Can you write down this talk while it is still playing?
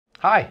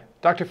Hi,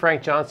 Dr.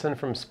 Frank Johnson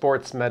from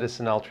Sports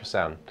Medicine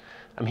Ultrasound.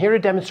 I'm here to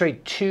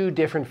demonstrate two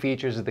different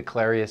features of the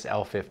Clarius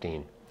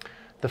L15.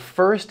 The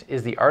first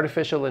is the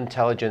artificial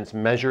intelligence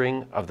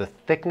measuring of the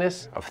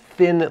thickness of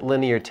thin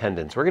linear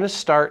tendons. We're going to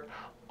start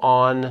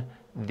on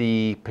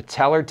the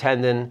patellar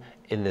tendon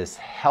in this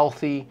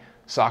healthy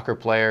soccer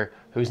player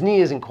whose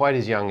knee isn't quite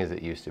as young as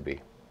it used to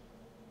be.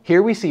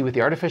 Here we see with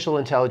the artificial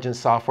intelligence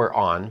software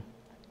on,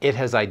 it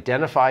has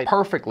identified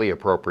perfectly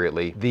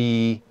appropriately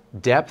the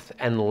depth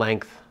and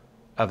length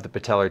of the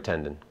patellar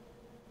tendon.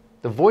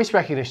 The voice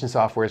recognition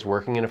software is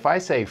working, and if I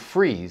say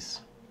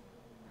freeze,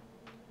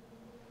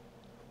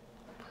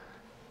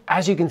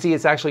 as you can see,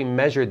 it's actually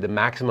measured the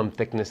maximum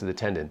thickness of the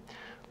tendon,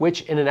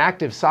 which in an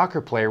active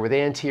soccer player with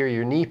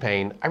anterior knee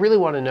pain, I really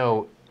want to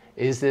know,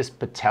 is this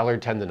patellar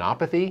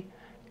tendinopathy?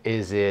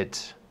 Is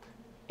it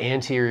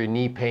anterior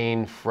knee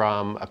pain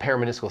from a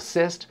parameniscal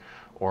cyst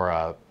or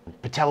a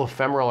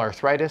patellofemoral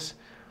arthritis?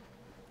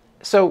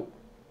 So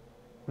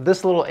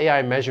this little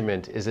AI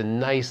measurement is a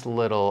nice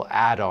little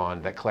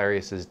add-on that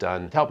Clarius has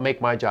done to help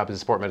make my job as a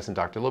sport medicine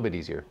doctor a little bit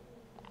easier.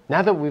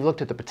 Now that we've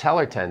looked at the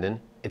patellar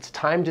tendon, it's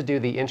time to do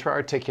the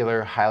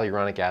intra-articular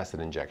hyaluronic acid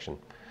injection.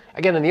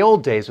 Again, in the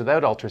old days,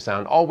 without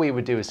ultrasound, all we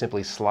would do is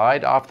simply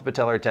slide off the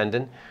patellar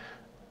tendon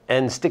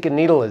and stick a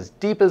needle as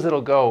deep as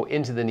it'll go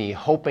into the knee,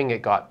 hoping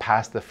it got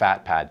past the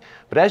fat pad.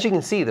 But as you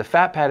can see, the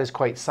fat pad is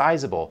quite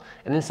sizable,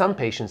 and in some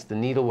patients, the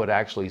needle would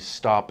actually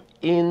stop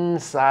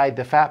inside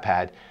the fat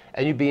pad,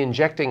 and you'd be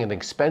injecting an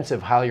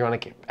expensive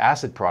hyaluronic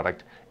acid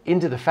product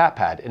into the fat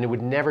pad, and it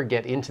would never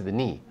get into the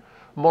knee.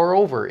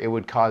 Moreover, it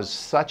would cause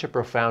such a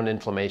profound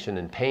inflammation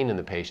and pain in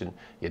the patient,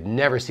 you'd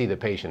never see the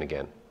patient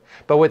again.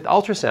 But with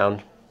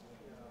ultrasound,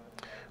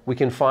 we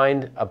can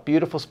find a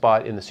beautiful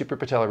spot in the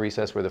suprapatellar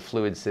recess where the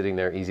fluid's sitting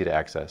there, easy to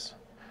access.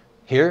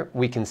 Here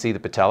we can see the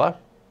patella,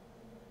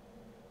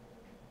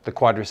 the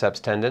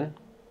quadriceps tendon,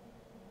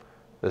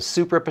 the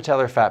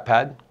suprapatellar fat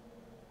pad.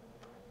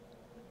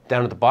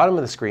 Down at the bottom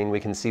of the screen,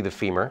 we can see the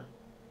femur,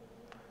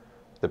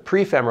 the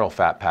prefemoral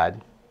fat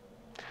pad,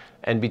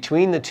 and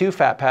between the two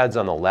fat pads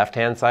on the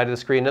left-hand side of the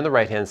screen and the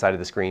right-hand side of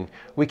the screen,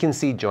 we can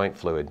see joint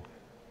fluid.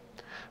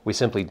 We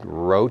simply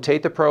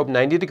rotate the probe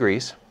 90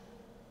 degrees,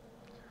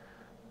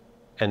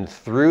 and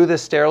through the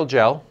sterile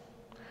gel,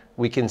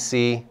 we can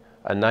see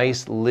a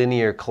nice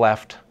linear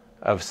cleft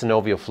of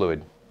synovial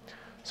fluid.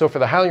 So for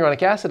the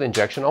hyaluronic acid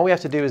injection, all we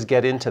have to do is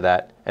get into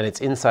that, and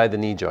it's inside the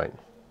knee joint.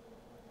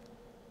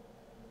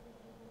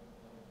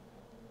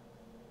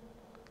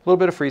 A little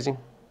bit of freezing.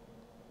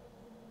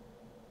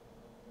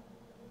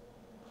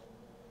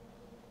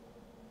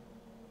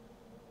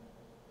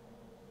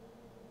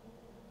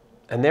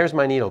 And there's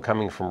my needle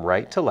coming from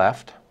right to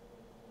left.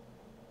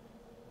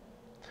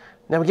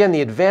 Now again, the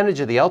advantage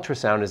of the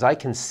ultrasound is I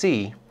can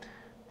see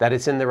that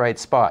it's in the right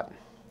spot.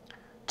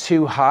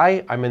 Too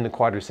high, I'm in the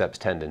quadriceps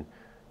tendon.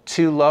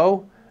 Too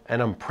low,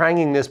 and I'm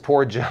pranging this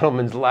poor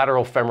gentleman's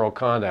lateral femoral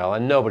condyle,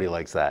 and nobody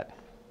likes that.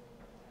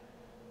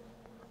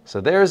 So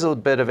there's a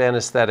bit of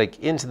anesthetic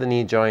into the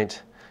knee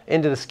joint,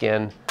 into the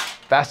skin,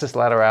 vastus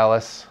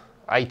lateralis,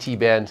 IT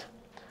band.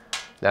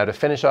 Now to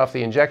finish off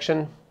the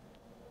injection,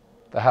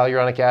 the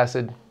hyaluronic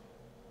acid.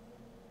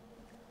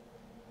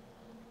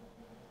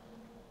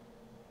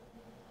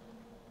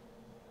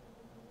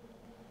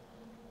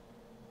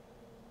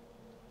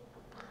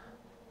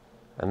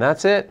 And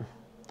that's it.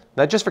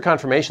 Now just for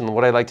confirmation,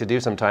 what I like to do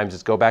sometimes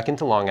is go back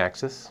into long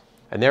axis,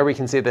 and there we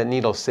can see that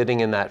needle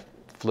sitting in that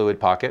fluid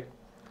pocket.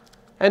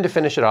 And to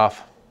finish it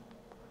off,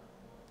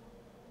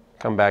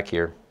 come back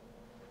here.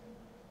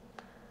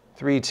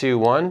 3, 2,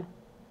 1,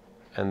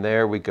 and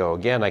there we go.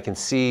 Again, I can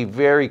see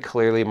very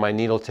clearly my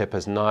needle tip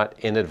has not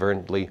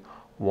inadvertently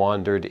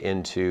wandered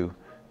into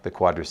the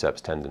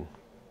quadriceps tendon.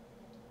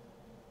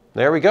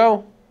 There we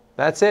go.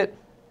 That's it.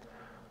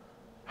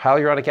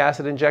 Hyaluronic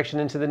acid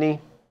injection into the knee.